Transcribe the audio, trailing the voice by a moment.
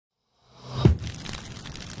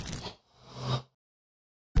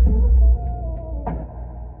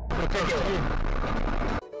Без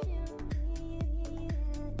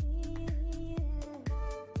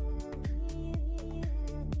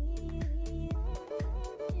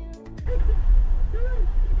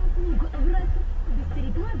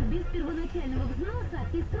переплат, без первоначального взноса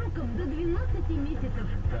и сроком до 12 месяцев.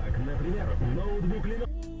 Так, например, ноутбук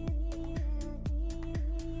Lenovo.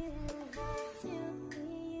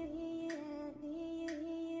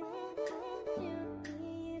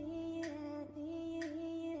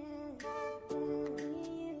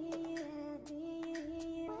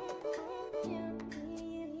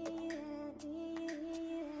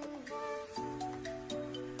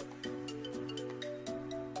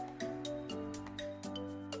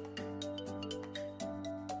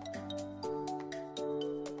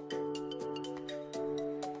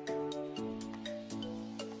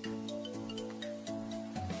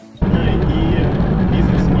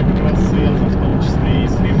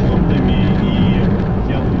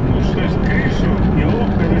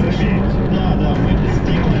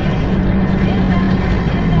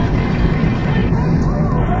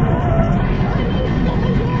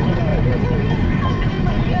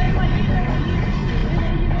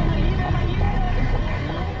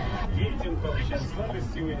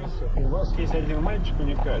 У вас есть один мальчик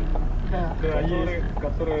уникальный, Да.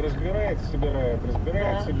 который разбирает, собирает,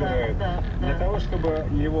 Да, собирает. да, да, Для да. того, чтобы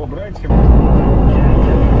его братьям...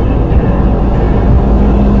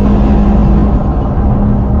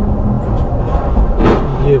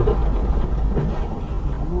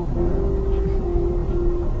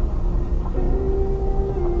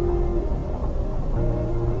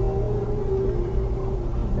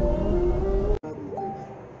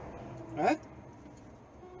 А?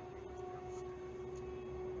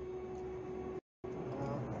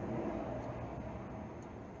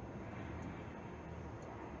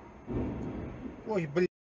 Ой, блин.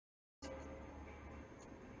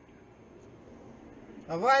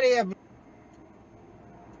 Авария, блин.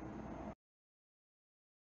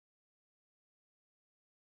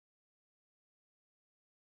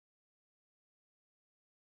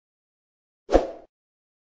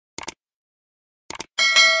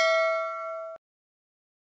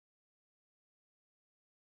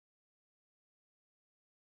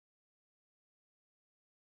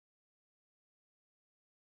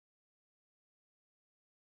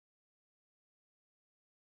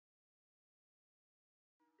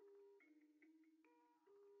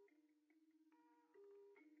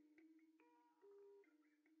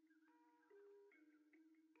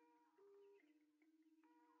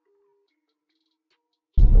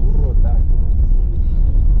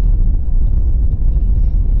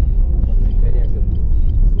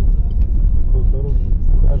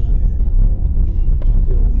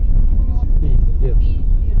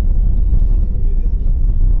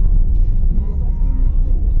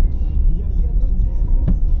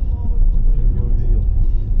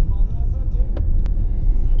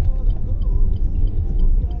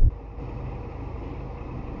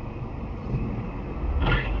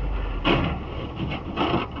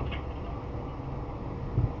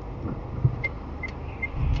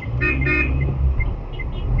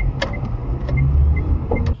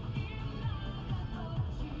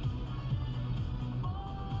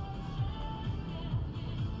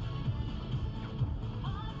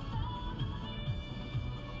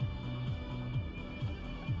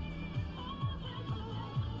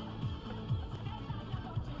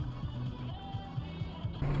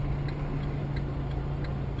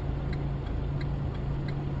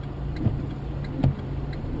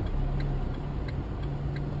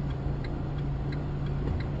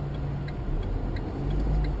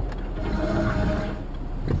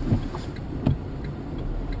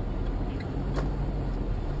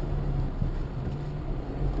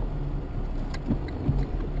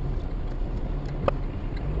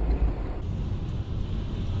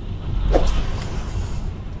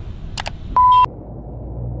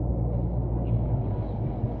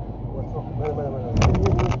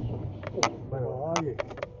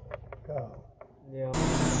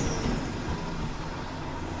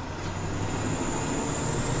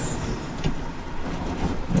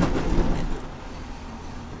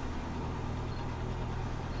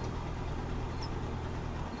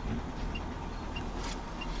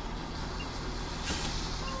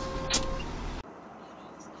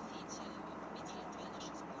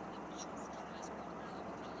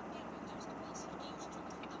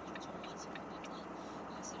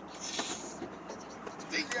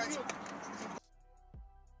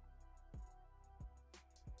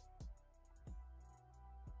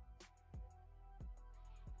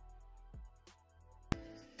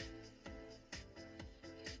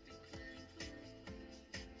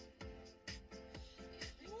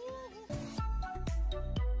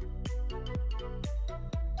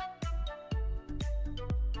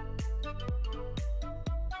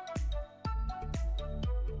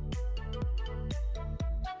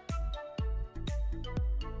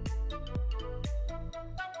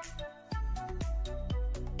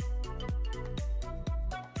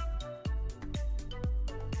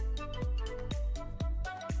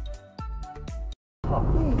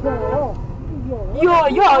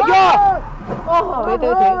 야! Вот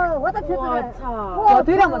так вот.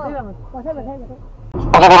 Прямо.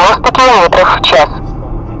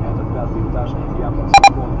 Этот пятый этаж, я под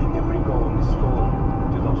столом, я прикован к столу.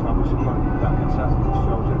 Ты должна быть со мной до конца,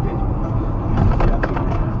 все утерпеть. Я тебе,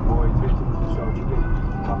 мой ответил, все утерпеть.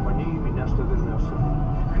 Обмани меня, что вернешься.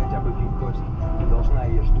 Хотя бы кинь кость. Ты должна,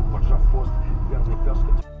 я жду, поджав хвост. Верный пес,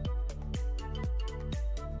 котик.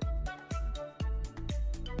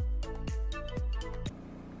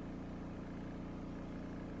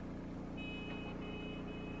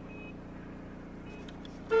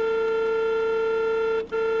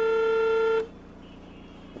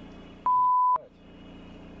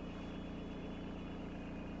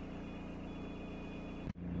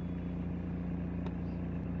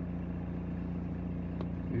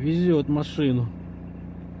 Везет машину.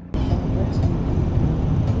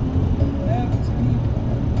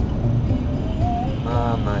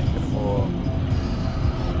 А, нахер, о.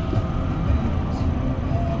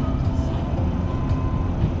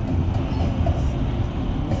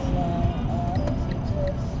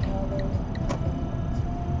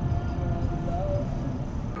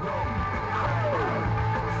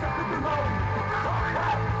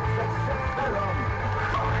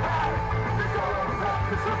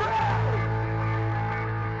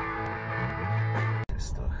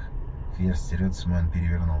 Ферстерецман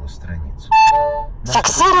перевернула страницу.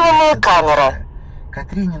 Фиксированная камера.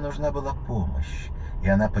 Катрине нужна была помощь, и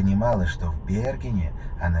она понимала, что в Бергене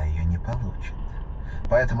она ее не получит.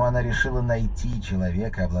 Поэтому она решила найти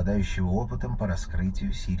человека, обладающего опытом по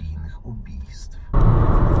раскрытию серийных убийств.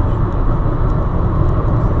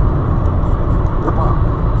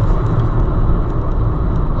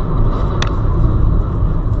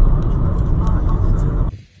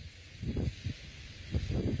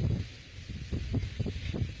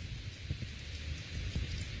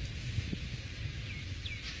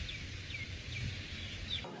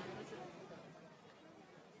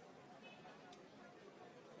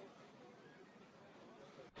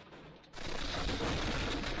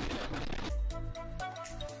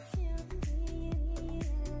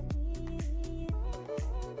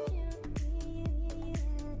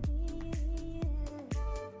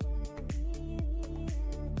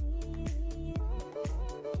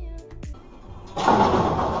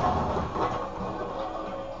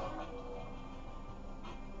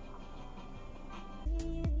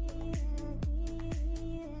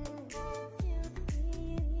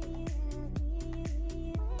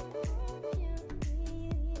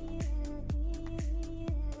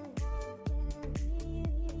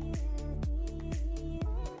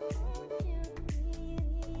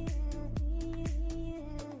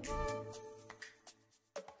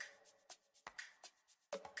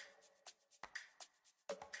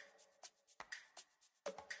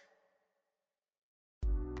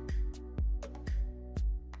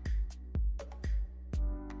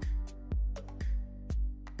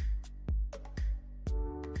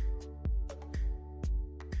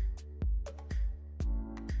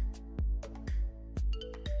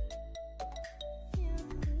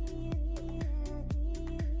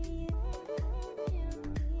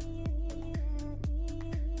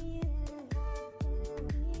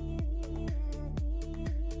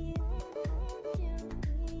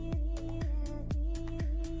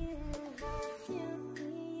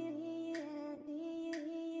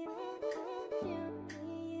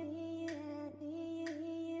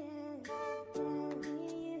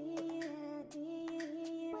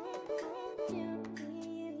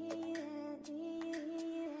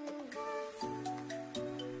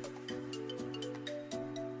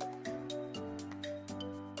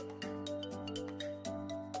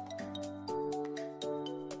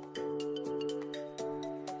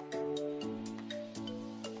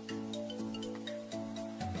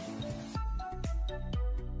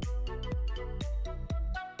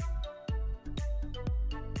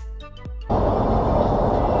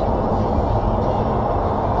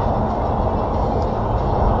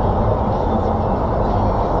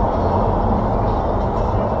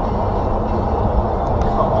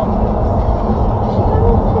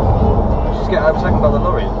 Overtaken by the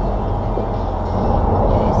lorry. She's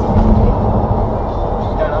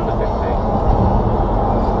going under 50.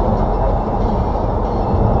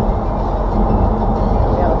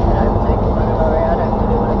 Yeah, I've been overtaken by the lorry. I don't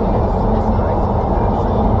really want to be this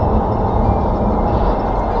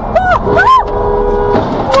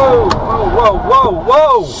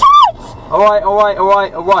Whoa! Shit!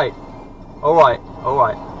 All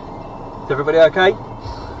right. Is everybody okay?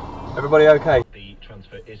 Everybody okay? The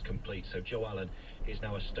transfer is complete, so Joe Allen He's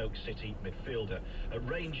now a Stoke City midfielder.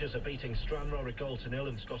 Rangers are beating Stranraer a goal to nil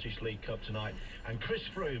in the Scottish League Cup tonight. And Chris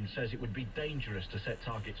Froome says it would be dangerous to set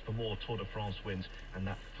targets for more Tour de France wins. And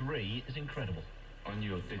that 3 is incredible. On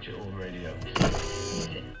your digital radio.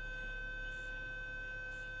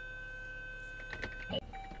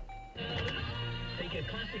 Take a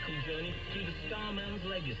classical journey through the Starman's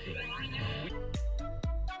legacy.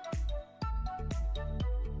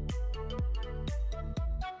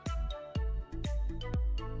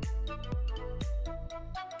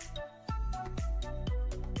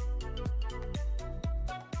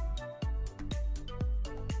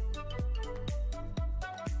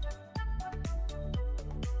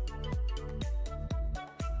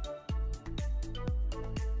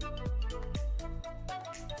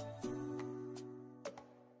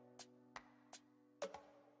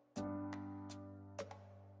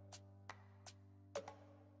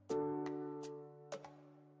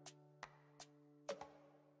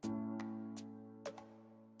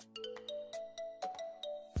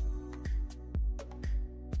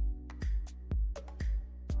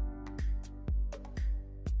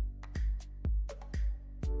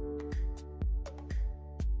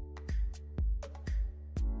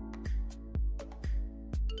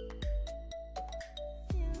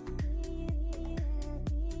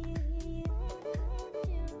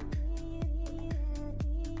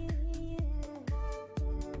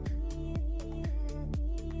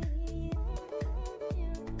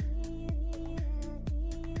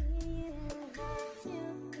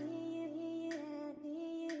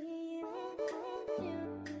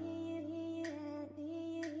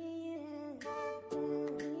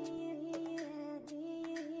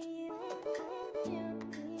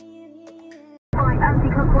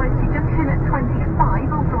 Anti-clockwise to junction at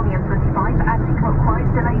 25, also on the M25, anti-clockwise,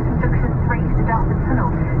 delays from junction 3 to Dartford Tunnel.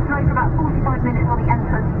 Delays for about 45 minutes on the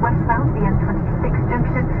M20 westbound, the M26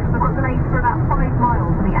 junction. We've got delays for about 5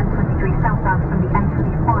 miles on the M23 southbound from the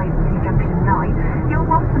M25 to junction 9. The Old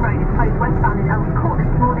Walton Road is closed westbound in Earls Court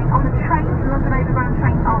this morning. On the trains, London Overground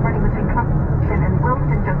trains are running between Clapham Junction and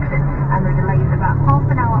Wilston Junction, and there are delays of about half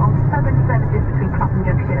an hour on southern services between Clapham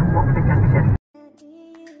Junction and Watford Junction.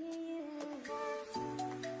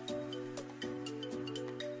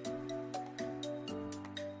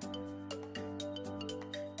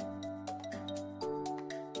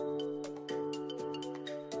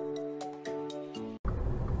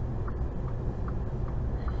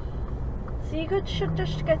 So you should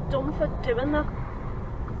just get done for doing that.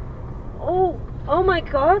 Oh my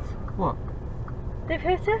god! What? They've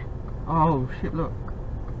hit it. Oh shit, look.